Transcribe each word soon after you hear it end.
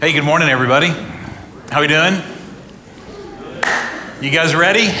Hey, good morning, everybody. How we doing? You guys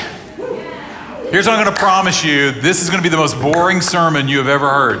ready? Here's what I'm going to promise you. This is going to be the most boring sermon you have ever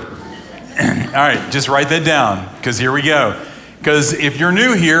heard. All right, just write that down, because here we go. Because if you're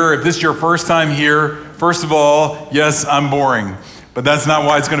new here, if this is your first time here, first of all, yes, I'm boring. But that's not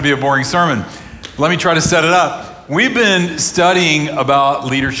why it's going to be a boring sermon. Let me try to set it up. We've been studying about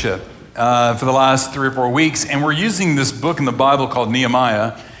leadership for the last 3 or 4 weeks, and we're using this book in the Bible called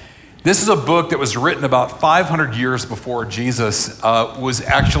Nehemiah. This is a book that was written about 500 years before Jesus was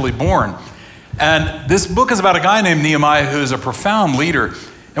actually born. And this book is about a guy named Nehemiah who is a profound leader.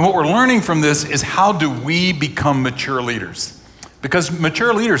 And what we're learning from this is, how do we become mature leaders? Because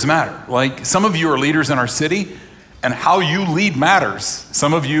mature leaders matter. Like, some of you are leaders in our city, and how you lead matters.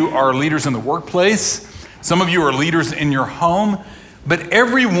 Some of you are leaders in the workplace. Some of you are leaders in your home. But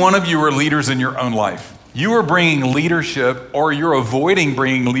every one of you are leaders in your own life. You are bringing leadership, or you're avoiding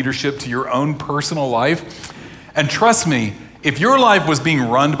bringing leadership to your own personal life. And trust me, if your life was being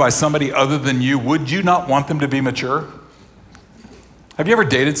run by somebody other than you, would you not want them to be mature? Have you ever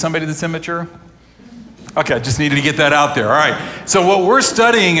dated somebody that's immature? Okay, I just needed to get that out there. All right. So what we're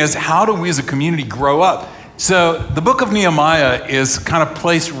studying is, how do we as a community grow up? So the book of Nehemiah is kind of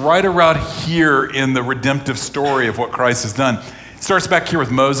placed right around here in the redemptive story of what Christ has done. It starts back here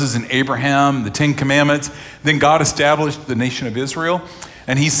with Moses and Abraham, the 10 Commandments. Then God established the nation of Israel.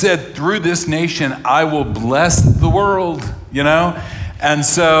 And he said, through this nation, I will bless the world, And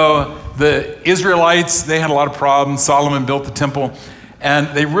so the Israelites, they had a lot of problems. Solomon built the temple, and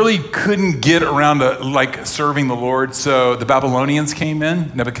they really couldn't get around to serving the Lord. So the Babylonians came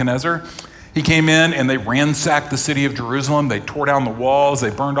in, Nebuchadnezzar. He came in and they ransacked the city of Jerusalem. They tore down the walls.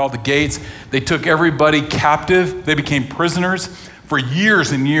 They burned all the gates. They took everybody captive. They became prisoners for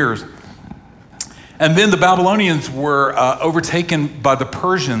years and years. And then the Babylonians were overtaken by the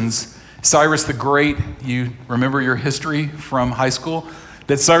Persians. Cyrus the Great, you remember your history from high school?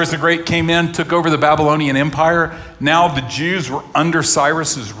 That Cyrus the Great came in, took over the Babylonian Empire. Now the Jews were under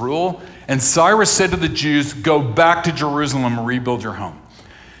Cyrus's rule. And Cyrus said to the Jews, go back to Jerusalem and rebuild your home.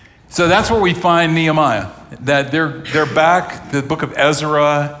 So that's where we find Nehemiah, that they're back. The book of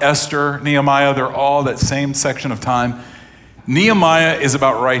Ezra, Esther, Nehemiah, they're all that same section of time. Nehemiah is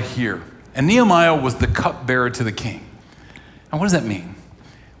about right here. And Nehemiah was the cupbearer to the king. And what does that mean?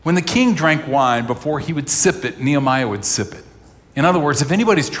 When the king drank wine, before he would sip it, Nehemiah would sip it. In other words, if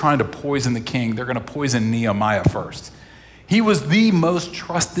anybody's trying to poison the king, they're going to poison Nehemiah first. He was the most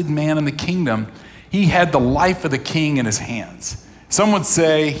trusted man in the kingdom. He had the life of the king in his hands. Some would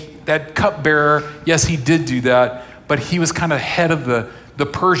say that cupbearer, yes, he did do that, but he was kind of head of the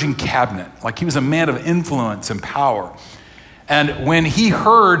Persian cabinet. Like, he was a man of influence and power. And when he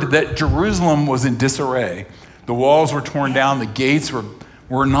heard that Jerusalem was in disarray, the walls were torn down, the gates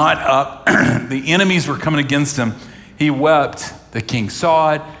were not up, the enemies were coming against him, he wept. The king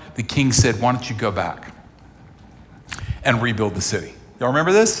saw it. The king said, why don't you go back and rebuild the city? Y'all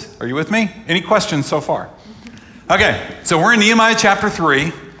remember this? Are you with me? Any questions so far? Okay, so we're in Nehemiah chapter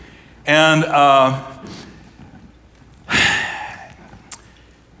 3, and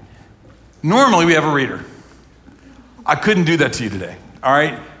normally we have a reader. I couldn't do that to you today, all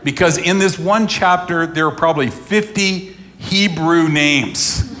right? Because in this one chapter, there are probably 50 Hebrew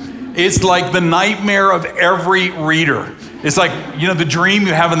names. It's like the nightmare of every reader. It's like, the dream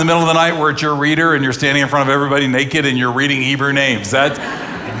you have in the middle of the night where it's your reader and you're standing in front of everybody naked and you're reading Hebrew names.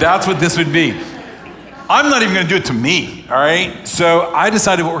 That's what this would be. I'm not even going to do it to me, all right? So I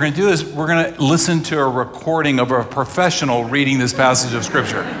decided what we're going to do is we're going to listen to a recording of a professional reading this passage of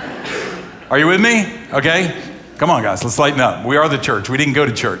Scripture. Are you with me? Okay? Come on, guys, let's lighten up. We are the church. We didn't go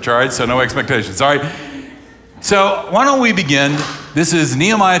to church, all right? So no expectations, all right? So why don't we begin? This is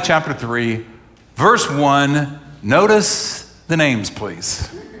Nehemiah chapter 3, verse 1. Notice the names, please.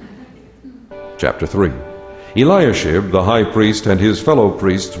 Chapter 3. Eliashib, the high priest, and his fellow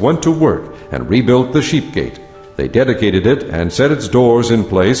priests went to work and rebuilt the sheep gate. They dedicated it and set its doors in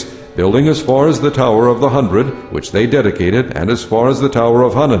place, building as far as the Tower of the 100, which they dedicated, and as far as the Tower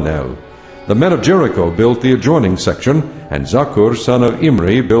of Hananel. The men of Jericho built the adjoining section, and Zakur, son of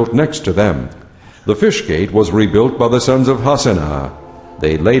Imri, built next to them. The fish gate was rebuilt by the sons of Hassenaah.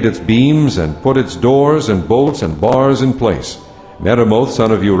 They laid its beams and put its doors and bolts and bars in place. Meremoth,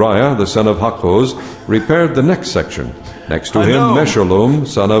 son of Uriah, the son of Hakkoz, repaired the next section. Next to him, Meshullam,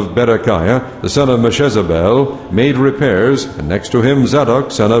 son of Berechiah, the son of Meshezabel, made repairs, and next to him,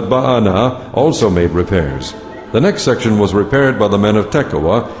 Zadok, son of Baanah, also made repairs. The next section was repaired by the men of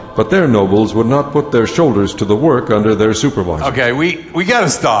Tekoa, but their nobles would not put their shoulders to the work under their supervisor. Okay, we got to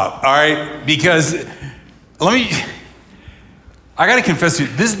stop, all right? Because I got to confess to you,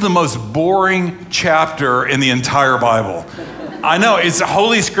 this is the most boring chapter in the entire Bible. I know, it's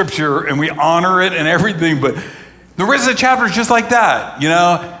Holy Scripture, and we honor it and everything, but the rest of the chapter is just like that,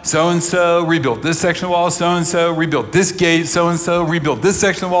 So-and-so rebuilt this section of the wall, so-and-so rebuilt this gate, so-and-so rebuilt this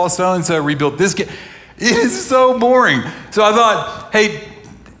section of the wall, so-and-so rebuilt this gate. It is so boring. So I thought, hey,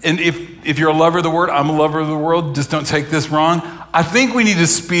 and if you're a lover of the word, I'm a lover of the world, just don't take this wrong. I think we need to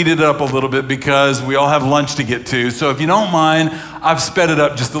speed it up a little bit because we all have lunch to get to. So if you don't mind, I've sped it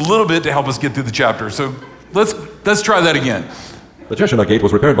up just a little bit to help us get through the chapter. So let's try that again. The Chesalon gate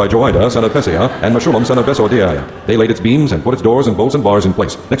was repaired by Joiada, son of Paseah, and Meshullam, son of Besodeiah. They laid its beams and put its doors and bolts and bars in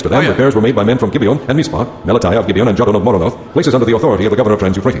place. Next to them, repairs were made by men from Gibeon and Mizpah, Melatiah of Gibeon and Jadon of Moronoth, places under the authority of the governor of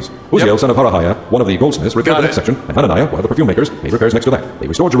Trans-Euphrates. Uzziel, son of Harahiah, one of the goldsmiths, repaired the next section, and Hananiah, one of the perfume makers, made repairs next to that. They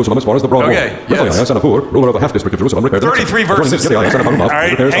restored Jerusalem as far as the broad wall. Raphaiah, son of Hur, ruler of the half district of Jerusalem, repaired the next section. 33 verses. Jedaiah, son of Harumaph, all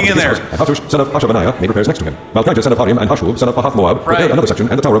right, repairs hang in there. And Hattush, son of Hashabaniah, made repairs next to him. Malchijah, son of Harim, and Hashub, son of Pahath Moab, repaired another section,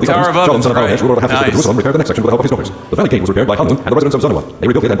 and the Tower of the Ovens. Shalom, son of Harahesh, ruler of the half district of Jerusalem, repaired the next section with the help of his daughters. The valley gate was repaired by Hanun and the residents of Zanoah. They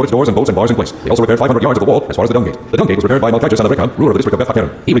rebuilt it and put its doors and bolts and bars in place. They also repaired 500 yards of the wall as far as the dung gate. The dung gate was repaired by Malchijah, son of Rechab, ruler of the district of Beth Hakerem.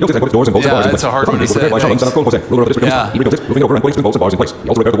 He rebuilt it and put its doors and bolts and bars in place. That's a hard the front one to gate was repaired by say. Shalom, son of Kol Hoseh, ruler of the district of Mizpah. He rebuilt it, moving over and putting stones and bars in place. He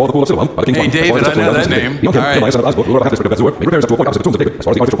also repaired the wall of the pool of Siloam by the king's Hey, David, I know that name. Nehemiah, son of Azbuk, ruler of the half district of Beth Zur, made repairs up to a point opposite the tombs of David as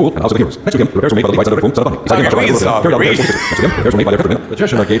far as the artificial pool and house of the heroes. Next to him, repairs were made by the Levites, son of Rechum, son of Bani. Okay, we can stop. Next to him, repairs were made by their countrymen. The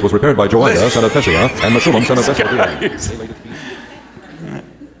Chesalon gate was repaired by Joiada, son of Paseah, and Meshullam, son of Besodeiah.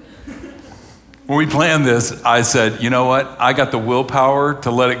 When we planned this, I said, you know what? I got the willpower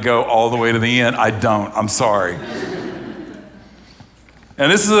to let it go all the way to the end. I don't. I'm sorry.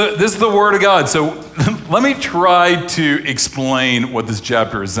 And this is the word of God. So let me try to explain what this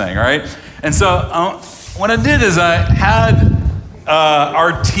chapter is saying, all right? And so what I did is I had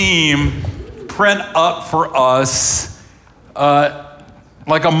our team print up for us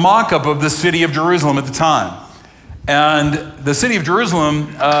like a mock-up of the city of Jerusalem at the time. And the city of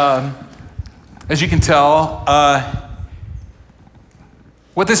Jerusalem, as you can tell,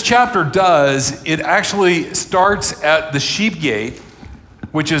 what this chapter does, it actually starts at the sheep gate,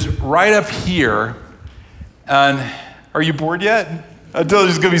 which is right up here. And are you bored yet? I told you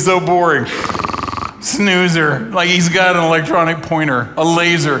it's gonna be so boring. Snoozer, like he's got an electronic pointer, a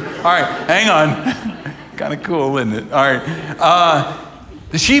laser. All right, hang on. Kind of cool, isn't it? All right.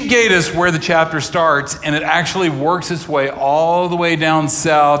 The sheep gate is where the chapter starts, and it actually works its way all the way down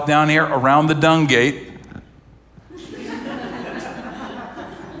south, down here around the dung gate,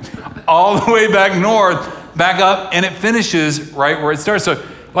 all the way back north, back up, and it finishes right where it starts. So,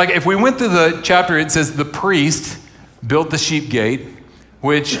 like, if we went through the chapter, it says the priest built the sheep gate,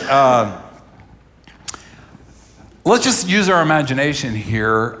 which, let's just use our imagination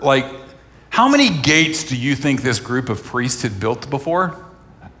here. Like, how many gates do you think this group of priests had built before?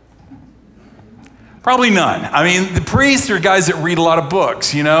 Probably none. I mean, the priests are guys that read a lot of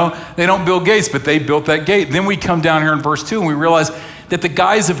books, They don't build gates, but they built that gate. Then we come down here in verse 2 and we realize that the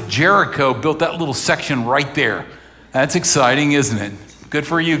guys of Jericho built that little section right there. That's exciting, isn't it? Good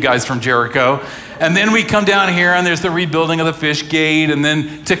for you guys from Jericho. And then we come down here and there's the rebuilding of the fish gate. And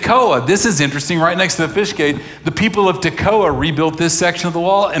then Tekoa. This is interesting. Right next to the fish gate, the people of Tekoa rebuilt this section of the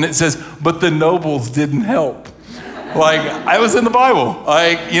wall. And it says, but the nobles didn't help. Like, I was in the Bible.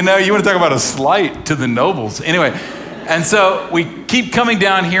 Like, you want to talk about a slight to the nobles. Anyway, and so we keep coming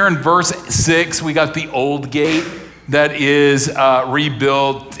down here in verse 6. We got the old gate that is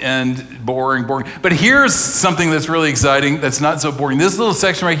rebuilt and boring. But here's something that's really exciting that's not so boring. This little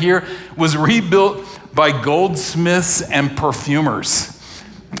section right here was rebuilt by goldsmiths and perfumers.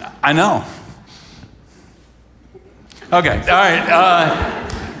 I know. Okay, all right.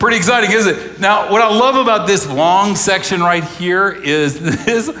 Pretty exciting, isn't it? Now, what I love about this long section right here is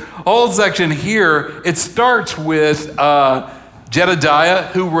this whole section here, it starts with Jedediah,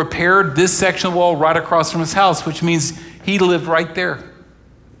 who repaired this section of the wall right across from his house, which means he lived right there.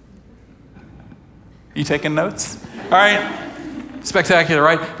 You taking notes? All right. Spectacular,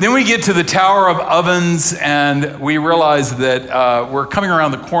 right? Then we get to the Tower of Ovens, and we realize that we're coming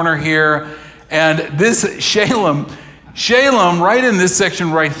around the corner here, and this Shalem, right in this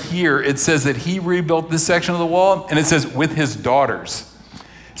section right here, it says that he rebuilt this section of the wall, and it says with his daughters.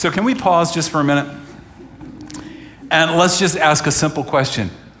 So can we pause just for a minute? And let's just ask a simple question.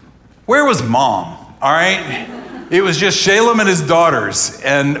 Where was mom? All right? It was just Shalem and his daughters,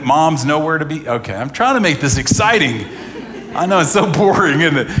 and mom's nowhere to be. Okay, I'm trying to make this exciting. I know it's so boring,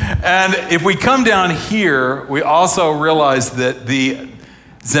 isn't it? And if we come down here, we also realize that the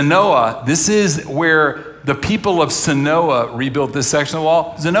Zanoah, this is where the people of Sanoah rebuilt this section of the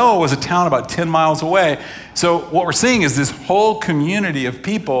wall. Zanoah was a town about 10 miles away. So what we're seeing is this whole community of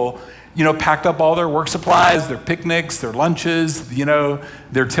people packed up all their work supplies, their picnics, their lunches,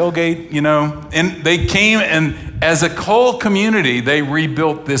 their tailgate, and they came, and as a whole community, they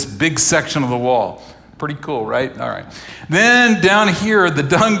rebuilt this big section of the wall. Pretty cool, right? All right. Then down here, the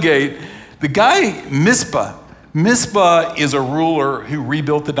dung gate, the guy, Mizpah is a ruler who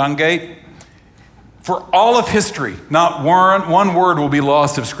rebuilt the dung gate. For all of history, not one word will be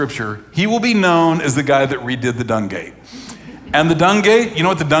lost of Scripture. He will be known as the guy that redid the dung gate. And the dung gate, you know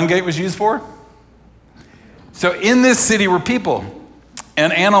what the dung gate was used for? So in this city were people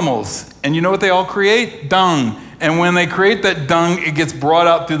and animals. And you know what they all create? Dung. And when they create that dung, it gets brought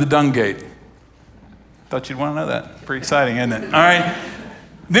out through the dung gate. Thought you'd want to know that. Pretty exciting, isn't it? All right.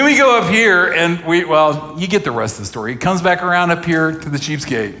 Then we go up here and you get the rest of the story. It comes back around up here to the sheep's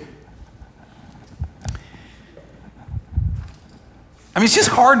gate. I mean, it's just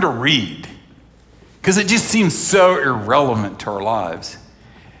hard to read because it just seems so irrelevant to our lives.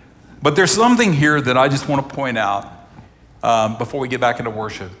 But there's something here that I just want to point out before we get back into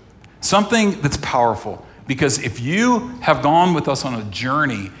worship. Something that's powerful, because if you have gone with us on a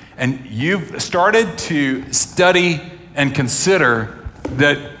journey and you've started to study and consider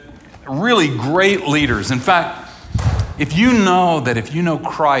that really great leaders, in fact, if you know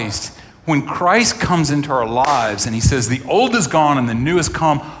Christ, when Christ comes into our lives and he says, the old is gone and the new has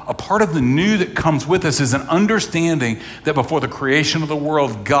come, a part of the new that comes with us is an understanding that before the creation of the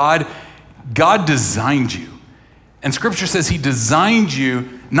world, God designed you. And Scripture says he designed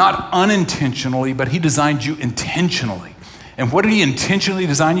you not unintentionally, but he designed you intentionally. And what did he intentionally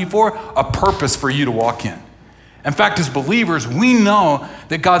design you for? A purpose for you to walk in. In fact, as believers, we know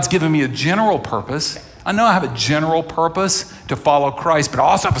that God's given me a general purpose. I know I have a general purpose to follow Christ, but I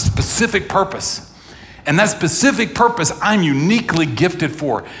also have a specific purpose. And that specific purpose I'm uniquely gifted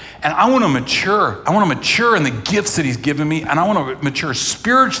for. And I want to mature. I want to mature in the gifts that he's given me, and I want to mature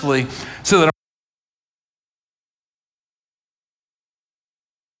spiritually so that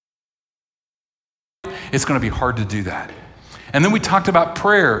it's going to be hard to do that. And then we talked about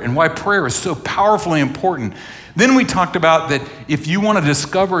prayer and why prayer is so powerfully important. Then we talked about that if you want to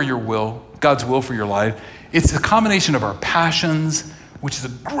discover your will, God's will for your life, it's a combination of our passions, which is a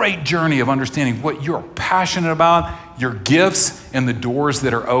great journey of understanding what you're passionate about, your gifts, and the doors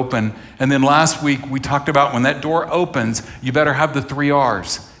that are open. And then last week, we talked about when that door opens, you better have the 3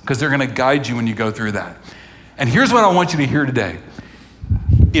 R's, because they're going to guide you when you go through that. And here's what I want you to hear today.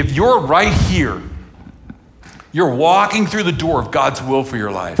 If you're right here, you're walking through the door of God's will for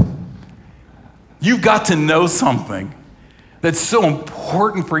your life, you've got to know something that's so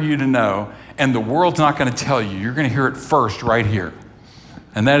important for you to know, and the world's not going to tell you. You're going to hear it first right here.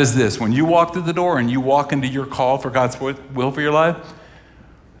 And that is this: when you walk through the door and you walk into your call for God's will for your life,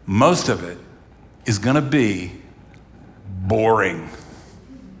 most of it is going to be boring.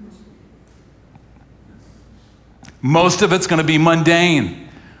 Most of it's going to be mundane.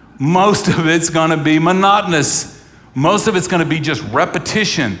 Most of it's going to be monotonous. Most of it's going to be just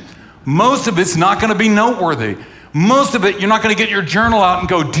repetition. Most of it's not going to be noteworthy. Most of it, you're not going to get your journal out and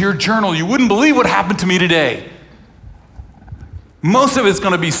go, "Dear journal, you wouldn't believe what happened to me today." Most of it's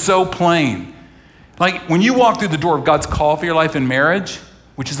going to be so plain. Like when you walk through the door of God's call for your life in marriage,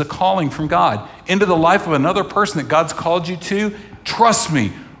 which is a calling from God, into the life of another person that God's called you to, trust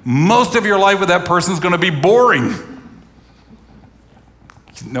me, most of your life with that person is going to be boring.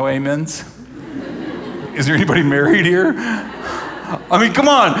 No amens? Is there anybody married here? I mean, come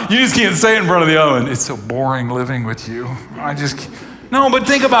on. You just can't say it in front of the other one. It's so boring living with you. No, but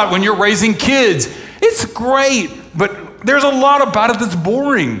think about when you're raising kids. It's great, but there's a lot about it that's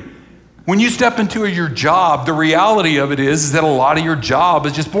boring. When you step into your job, the reality of it is that a lot of your job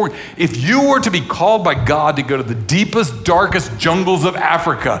is just boring. If you were to be called by God to go to the deepest, darkest jungles of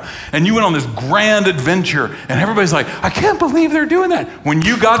Africa, and you went on this grand adventure, and everybody's like, "I can't believe they're doing that." When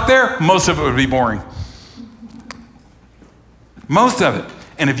you got there, most of it would be boring. Most of it.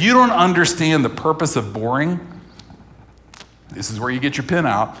 And if you don't understand the purpose of boring, this is where you get your pen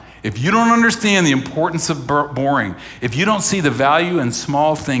out. If you don't understand the importance of boring, if you don't see the value in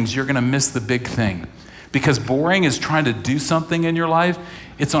small things, you're going to miss the big thing. Because boring is trying to do something in your life.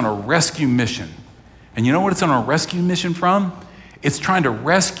 It's on a rescue mission. And you know what it's on a rescue mission from? It's trying to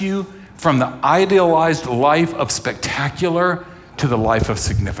rescue from the idealized life of spectacular to the life of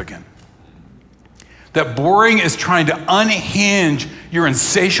significant. That boring is trying to unhinge your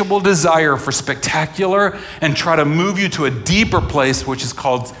insatiable desire for spectacular and try to move you to a deeper place, which is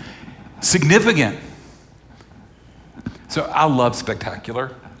called significant. So I love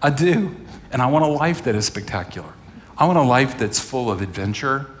spectacular. I do. And I want a life that is spectacular. I want a life that's full of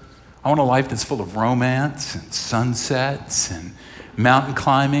adventure. I want a life that's full of romance and sunsets and mountain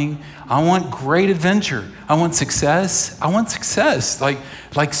climbing. I want great adventure. I want success. I want success,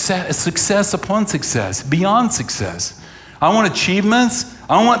 success upon success, beyond success. I want achievements.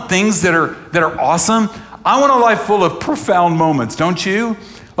 I want things that are awesome. I want a life full of profound moments, don't you?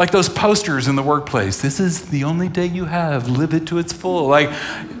 Like those posters in the workplace. This is the only day you have. Live it to its full. Like,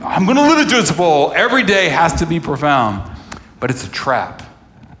 I'm going to live it to its full. Every day has to be profound. But it's a trap.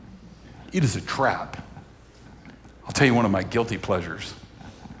 It is a trap. I'll tell you one of my guilty pleasures.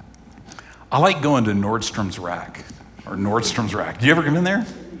 I like going to Nordstrom's Rack. Do you ever come in there?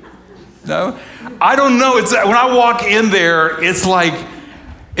 No? I don't know. When I walk in there, it's like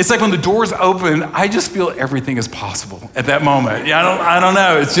when the doors open, I just feel everything is possible at that moment. Yeah, I don't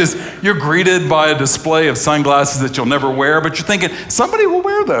know. It's just, you're greeted by a display of sunglasses that you'll never wear, but you're thinking, somebody will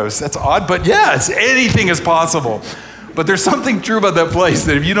wear those. That's odd, but yes, anything is possible. But there's something true about that place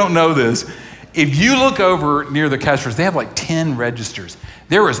that if you don't know this, if you look over near the cash registers, they have like 10 registers.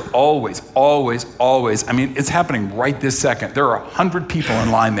 There is always, I mean, it's happening right this second. There are 100 people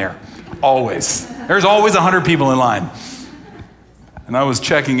in line there, always. There's always 100 people in line. And I was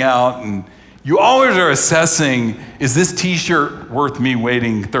checking out, and you always are assessing, is this t-shirt worth me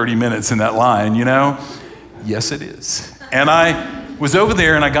waiting 30 minutes in that line, you know? Yes, it is. And I was over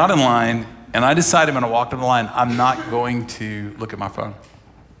there, and I got in line, and I decided when I walked in the line, I'm not going to look at my phone.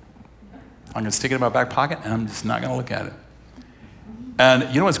 I'm going to stick it in my back pocket, and I'm just not going to look at it.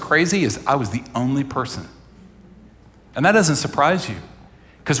 And you know what's crazy is I was the only person. And that doesn't surprise you,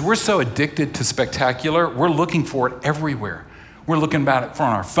 because we're so addicted to spectacular, we're looking for it everywhere. We're looking at it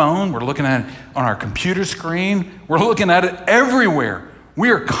on our phone. We're looking at it on our computer screen. We're looking at it everywhere.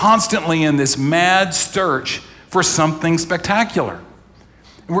 We are constantly in this mad search for something spectacular.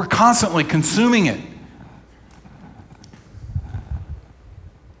 And we're constantly consuming it.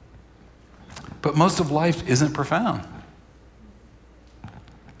 But most of life isn't profound.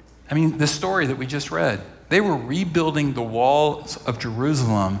 I mean, the story that we just read, they were rebuilding the walls of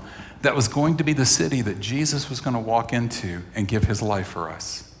Jerusalem that was going to be the city that Jesus was going to walk into and give his life for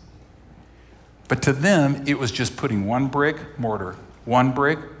us. But to them, it was just putting one brick, mortar, one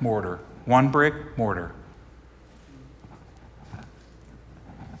brick, mortar, one brick, mortar.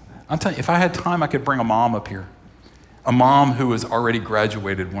 I'm telling you, if I had time, I could bring a mom up here. A mom who has already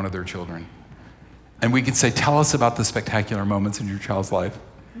graduated one of their children. And we could say, tell us about the spectacular moments in your child's life.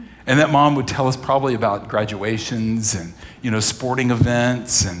 And that mom would tell us probably about graduations and, sporting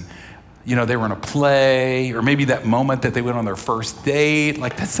events and, they were in a play, or maybe that moment that they went on their first date.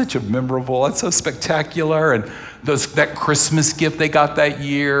 Like, that's such a memorable, that's so spectacular. And that Christmas gift they got that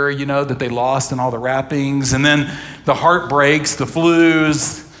year, that they lost in all the wrappings. And then the heartbreaks, the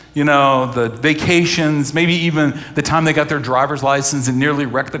flus, the vacations, maybe even the time they got their driver's license and nearly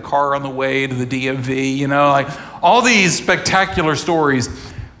wrecked the car on the way to the DMV, like all these spectacular stories.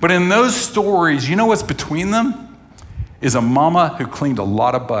 But in those stories, you know what's between them? Is a mama who cleaned a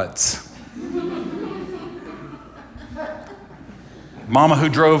lot of butts. Mama who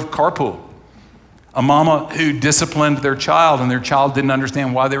drove carpool. A mama who disciplined their child and their child didn't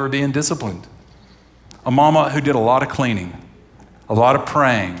understand why they were being disciplined. A mama who did a lot of cleaning, a lot of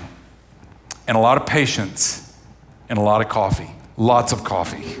praying, and a lot of patience, and a lot of coffee. Lots of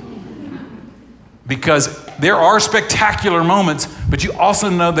coffee. Because there are spectacular moments, but you also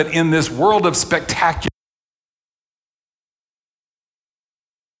know that in this world of spectacular,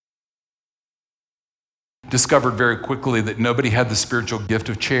 discovered very quickly that nobody had the spiritual gift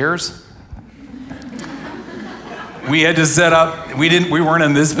of chairs. We had to set up, we weren't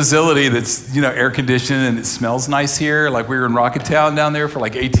in this facility that's, air conditioned and it smells nice here. Like, we were in Rocketown down there for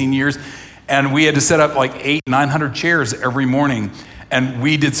like 18 years. And we had to set up like 800-900 chairs every morning. And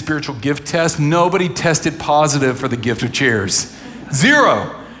we did spiritual gift tests. Nobody tested positive for the gift of chairs.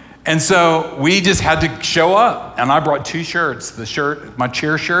 Zero. And so we just had to show up. And I brought 2 shirts, my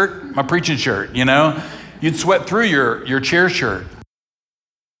chair shirt, my preaching shirt, You'd sweat through your chair shirt.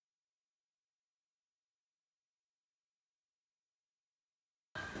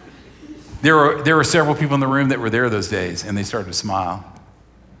 There were several people in the room that were there those days, and they started to smile.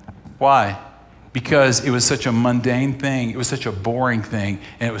 Why? Because it was such a mundane thing, it was such a boring thing,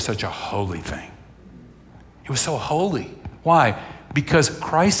 and it was such a holy thing. It was so holy. Why? Because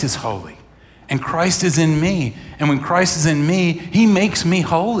Christ is holy, and Christ is in me. And when Christ is in me, he makes me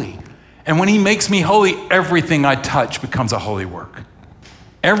holy. And when he makes me holy, everything I touch becomes a holy work.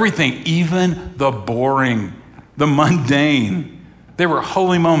 Everything, even the boring, the mundane. They were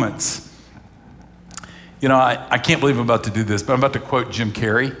holy moments. I can't believe I'm about to do this, but I'm about to quote Jim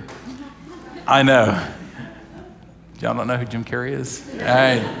Carrey. I know. Y'all don't know who Jim Carrey is? All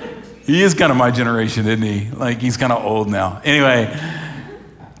right. He is kind of my generation, isn't he? Like, he's kind of old now. Anyway,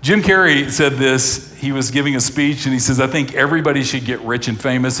 Jim Carrey said this. He was giving a speech, and he says, I think everybody should get rich and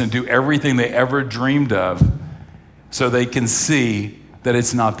famous and do everything they ever dreamed of so they can see that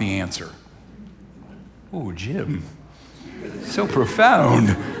it's not the answer. Oh, Jim. So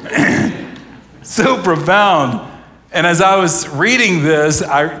profound. So profound. And as I was reading this,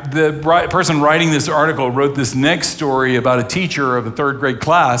 the person writing this article wrote this next story about a teacher of a third grade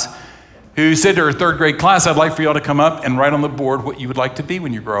class who said to her third grade class, I'd like for y'all to come up and write on the board what you would like to be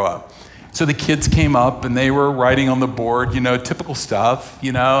when you grow up. So the kids came up and they were writing on the board, typical stuff.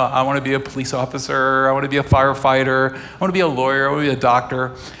 I want to be a police officer. I want to be a firefighter. I want to be a lawyer. I want to be a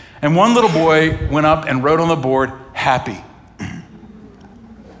doctor. And one little boy went up and wrote on the board, happy.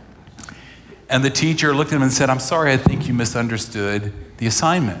 And the teacher looked at him and said, I'm sorry, I think you misunderstood the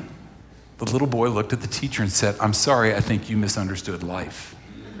assignment. The little boy looked at the teacher and said, I'm sorry, I think you misunderstood life.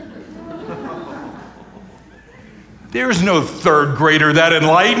 There's no third grader that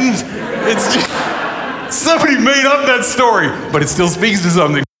enlightened. It's just, somebody made up that story, but it still speaks to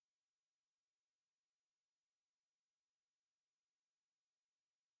something.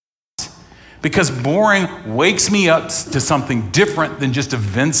 Because boring wakes me up to something different than just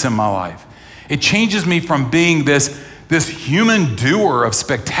events in my life. It changes me from being this human doer of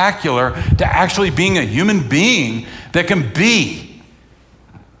spectacular to actually being a human being that can be.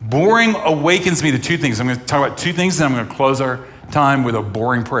 Boring awakens me to two things. I'm going to talk about two things, and I'm going to close our time with a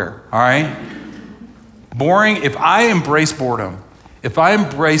boring prayer, all right? Boring, if I embrace boredom, if I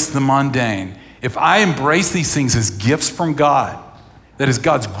embrace the mundane, if I embrace these things as gifts from God, that is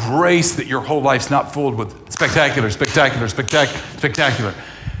God's grace that your whole life's not filled with spectacular.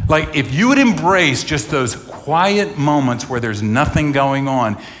 Like, if you would embrace just those quiet moments where there's nothing going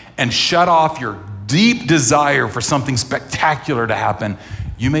on and shut off your deep desire for something spectacular to happen,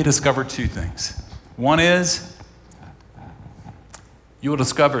 you may discover two things. One is, you will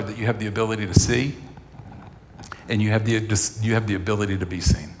discover that you have the ability to see, and you have the ability to be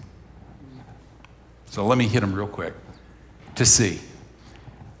seen. So let me hit them real quick. To see.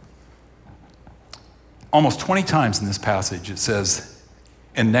 Almost 20 times in this passage it says,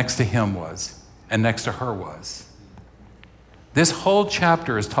 and next to him was, and next to her was. This whole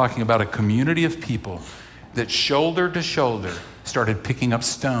chapter is talking about a community of people that shoulder to shoulder started picking up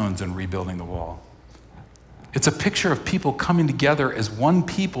stones and rebuilding the wall. It's a picture of people coming together as one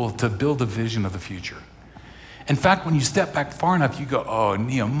people to build a vision of the future. In fact, when you step back far enough, you go, oh,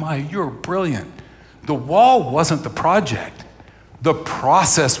 Nehemiah, you're brilliant. The wall wasn't the project. The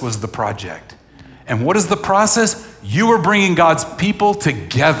process was the project. And what is the process? You are bringing God's people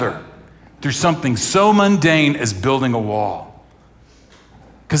together through something so mundane as building a wall.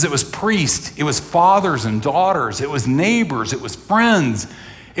 Because it was priests, it was fathers and daughters, it was neighbors, it was friends,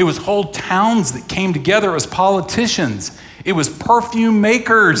 it was whole towns that came together as politicians, it was perfume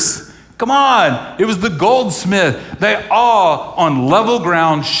makers. Come on, it was the goldsmith. They all, on level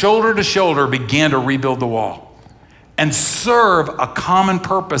ground, shoulder to shoulder, began to rebuild the wall and serve a common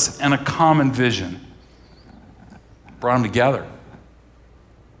purpose and a common vision. Brought them together.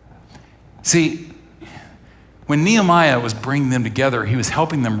 See, when Nehemiah was bringing them together, he was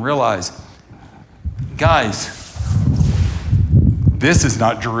helping them realize, guys, this is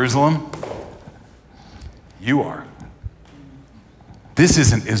not Jerusalem. You are. This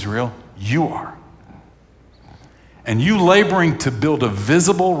isn't Israel. You are. And you laboring to build a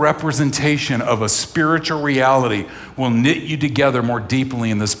visible representation of a spiritual reality will knit you together more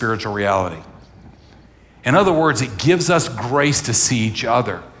deeply in the spiritual reality. In other words, it gives us grace to see each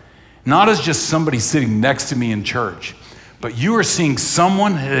other, not as just somebody sitting next to me in church, but you are seeing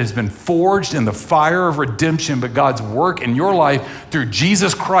someone that has been forged in the fire of redemption, but God's work in your life through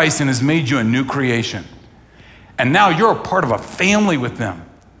Jesus Christ and has made you a new creation. And now you're a part of a family with them.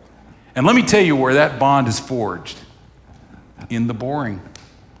 And let me tell you where that bond is forged. In the boring.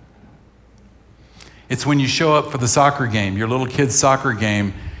 It's when you show up for the soccer game, your little kid's soccer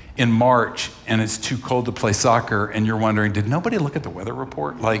game in March, and it's too cold to play soccer, and you're wondering, did nobody look at the weather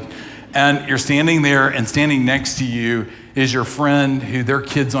report? And you're standing there, and standing next to you is your friend who their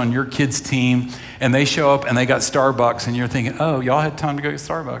kid's on your kid's team, and they show up and they got Starbucks, and you're thinking, oh, y'all had time to go get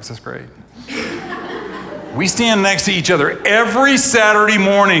Starbucks, that's great. We stand next to each other every Saturday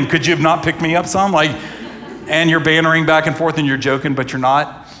morning. Could you have not picked me up some? And you're bantering back and forth and you're joking, but you're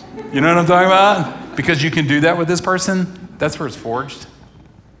not. You know what I'm talking about? Because you can do that with this person. That's where it's forged.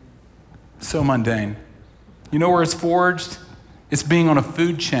 So mundane. You know where it's forged? It's being on a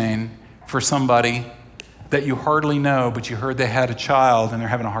food chain for somebody that you hardly know, but you heard they had a child and they're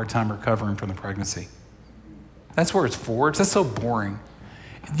having a hard time recovering from the pregnancy. That's where it's forged. That's so boring.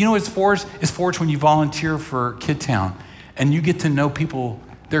 You know what's forged? It's forged when you volunteer for Kid Town and you get to know people,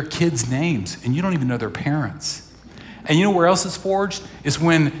 their kids' names, and you don't even know their parents. And you know where else it's forged? Is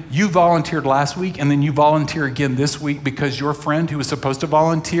when you volunteered last week and then you volunteer again this week because your friend who was supposed to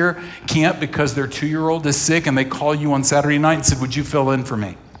volunteer can't because their 2-year-old is sick, and they call you on Saturday night and said, would you fill in for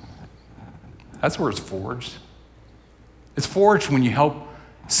me? That's where it's forged. It's forged when you help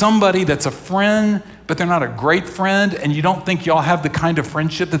somebody that's a friend, but they're not a great friend, and you don't think y'all have the kind of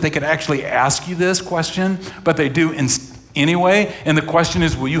friendship that they could actually ask you this question, but they do anyway. And the question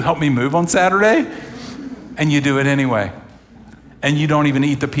is, will you help me move on Saturday? And you do it anyway. And you don't even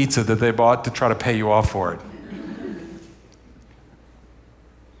eat the pizza that they bought to try to pay you off for it.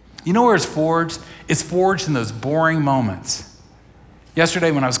 You know where it's forged? It's forged in those boring moments.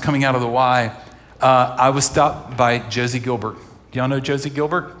 Yesterday when I was coming out of the Y, I was stopped by Josie Gilbert. Do y'all know Josie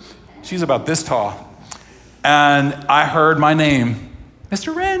Gilbert? She's about this tall. And I heard my name,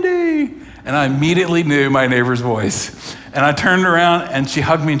 Mr. Randy. And I immediately knew my neighbor's voice. And I turned around and she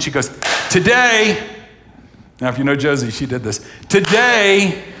hugged me and she goes, today, now if you know Josie, she did this.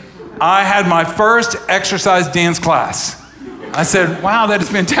 Today, I had my first exercise dance class. I said, wow, that is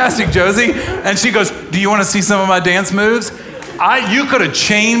fantastic, Josie. And she goes, do you want to see some of my dance moves? You could have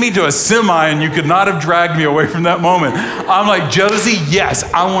chained me to a semi and you could not have dragged me away from that moment. I'm like, Josie, yes,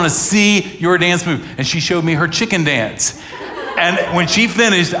 I want to see your dance move. And she showed me her chicken dance. And when she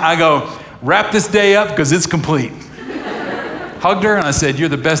finished, I go, wrap this day up because it's complete. Hugged her and I said, you're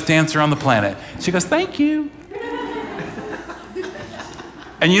the best dancer on the planet. She goes, thank you.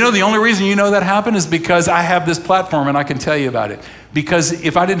 And you know, the only reason you know that happened is because I have this platform and I can tell you about it. Because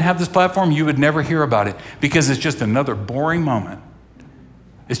if I didn't have this platform, you would never hear about it, because it's just another boring moment.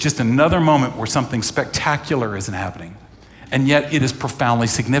 It's just another moment where something spectacular isn't happening. And yet it is profoundly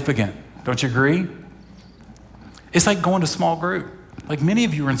significant. Don't you agree? It's like going to small group. Like many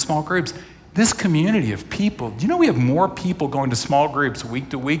of you are in small groups. This community of people, do you know we have more people going to small groups week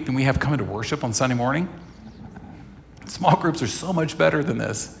to week than we have coming to worship on Sunday morning? Small groups are so much better than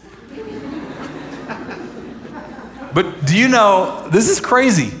this. But do you know, this is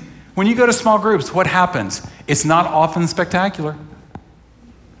crazy. When you go to small groups, what happens? It's not often spectacular,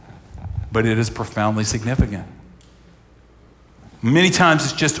 but it is profoundly significant. Many times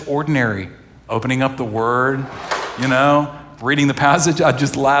it's just ordinary. Opening up the Word, reading the passage. I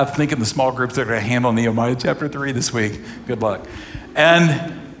just laugh thinking the small groups that are going to handle Nehemiah chapter 3 this week. Good luck.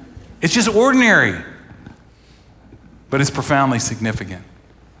 And it's just ordinary, but it's profoundly significant.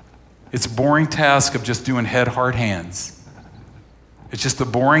 It's a boring task of just doing head, heart, hands. It's just the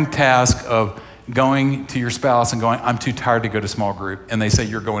boring task of going to your spouse and going, I'm too tired to go to small group. And they say,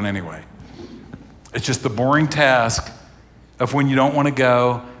 you're going anyway. It's just the boring task of when you don't want to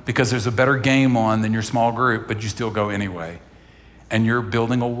go because there's a better game on than your small group, but you still go anyway. And you're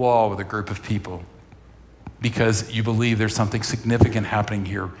building a wall with a group of people because you believe there's something significant happening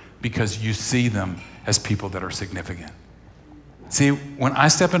here because you see them as people that are significant. See, when I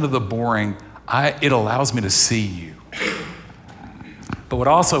step into the boring, it allows me to see you. But when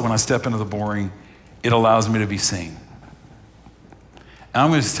I step into the boring, it allows me to be seen. And I'm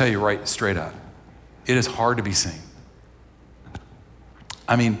going to just tell you right straight up, it is hard to be seen.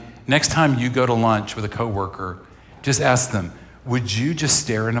 I mean, next time you go to lunch with a coworker, just ask them, would you just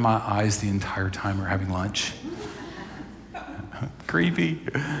stare into my eyes the entire time we're having lunch? Creepy.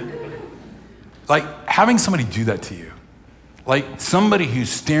 Like having somebody do that to you. Like somebody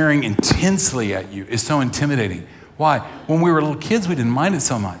who's staring intensely at you is so intimidating. Why? When we were little kids, we didn't mind it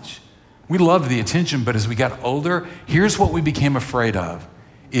so much. We loved the attention, but as we got older, here's what we became afraid of.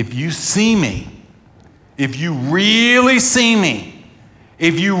 If you see me, if you really see me,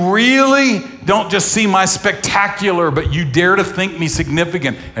 if you really don't just see my spectacular, but you dare to think me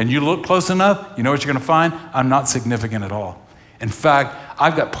significant, and you look close enough, you know what you're gonna find? I'm not significant at all. In fact,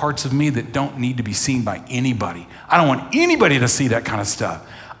 I've got parts of me that don't need to be seen by anybody. I don't want anybody to see that kind of stuff.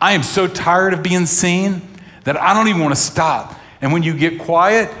 I am so tired of being seen that I don't even want to stop. And when you get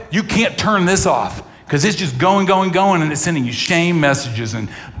quiet, you can't turn this off because it's just going, and it's sending you shame messages and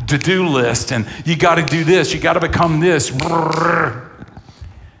to-do lists, and you got to do this, you got to become this.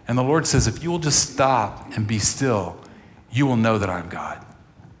 And the Lord says, if you will just stop and be still, you will know that I'm God.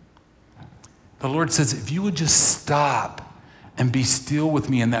 The Lord says, if you would just stop and be still with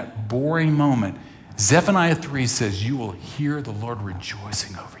me in that boring moment, Zephaniah 3 says, you will hear the Lord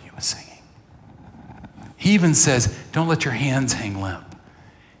rejoicing over you and singing. He even says, don't let your hands hang limp.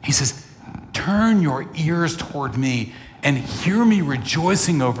 He says, turn your ears toward me and hear me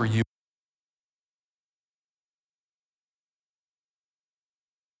rejoicing over you.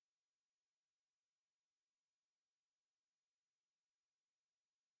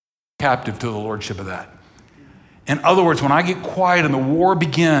 captive to the lordship of that. In other words, when I get quiet and the war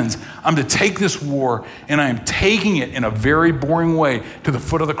begins, I'm to take this war and I am taking it in a very boring way to the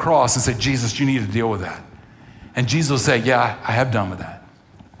foot of the cross and say, Jesus, you need to deal with that. And Jesus will say, yeah, I have done with that.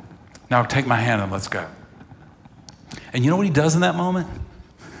 Now take my hand and let's go. And you know what he does in that moment?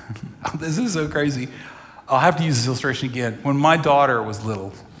 This is so crazy. I'll have to use this illustration again. When my daughter was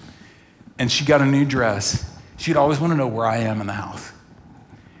little and she got a new dress, she'd always want to know where I am in the house.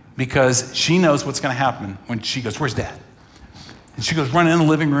 Because she knows what's going to happen when she goes, where's Dad? And she goes running in the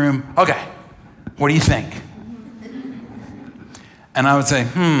living room. Okay, what do you think? And I would say,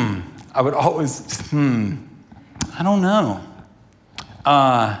 I would always, I don't know.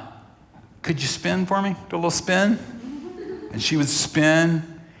 Could you spin for me? Do a little spin? And she would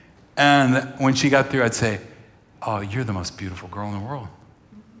spin. And when she got through, I'd say, oh, you're the most beautiful girl in the world.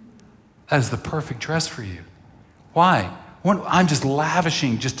 That is the perfect dress for you. Why? I'm just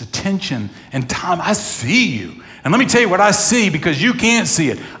lavishing just attention and time. I see you. And let me tell you what I see, because you can't see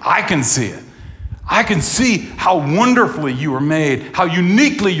it. I can see it. I can see how wonderfully you were made, how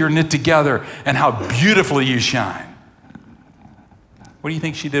uniquely you're knit together, and how beautifully you shine. What do you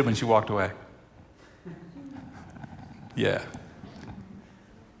think she did when she walked away? Yeah.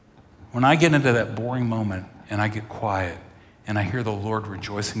 When I get into that boring moment and I get quiet and I hear the Lord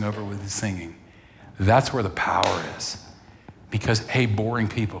rejoicing over with his singing, that's where the power is. Because, hey, boring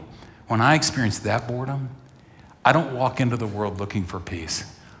people, when I experience that boredom, I don't walk into the world looking for peace.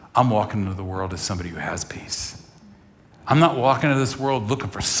 I'm walking into the world as somebody who has peace. I'm not walking into this world looking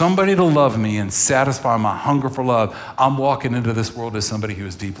for somebody to love me and satisfy my hunger for love. I'm walking into this world as somebody who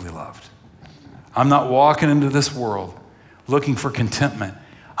is deeply loved. I'm not walking into this world looking for contentment.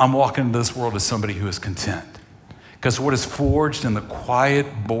 I'm walking into this world as somebody who is content. Because what is forged in the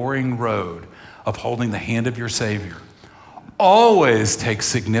quiet, boring road of holding the hand of your Savior always takes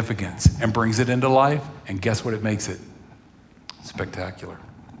significance and brings it into life, and guess what it makes it? Spectacular.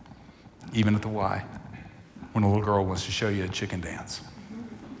 Even at the Y, when a little girl wants to show you a chicken dance.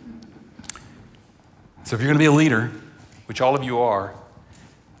 So if you're going to be a leader, which all of you are,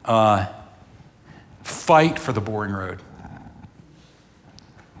 fight for the boring road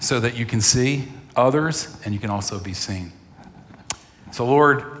so that you can see others and you can also be seen. So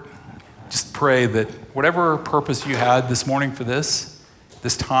Lord, just pray that whatever purpose you had this morning for this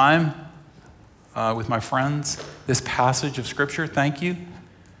time with my friends, this passage of Scripture, thank you.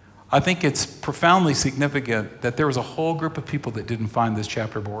 I think it's profoundly significant that there was a whole group of people that didn't find this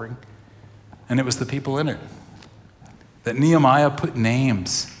chapter boring, and it was the people in it. That Nehemiah put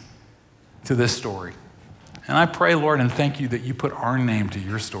names to this story. And I pray, Lord, and thank you that you put our name to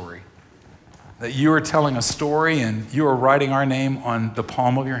your story. That you are telling a story and you are writing our name on the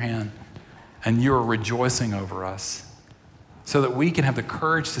palm of your hand. And you are rejoicing over us so that we can have the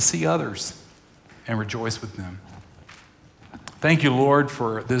courage to see others and rejoice with them. Thank you, Lord,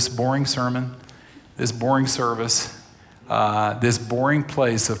 for this boring sermon, this boring service, this boring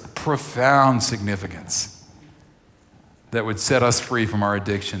place of profound significance that would set us free from our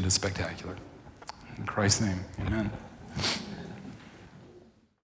addiction to spectacular. In Christ's name, amen.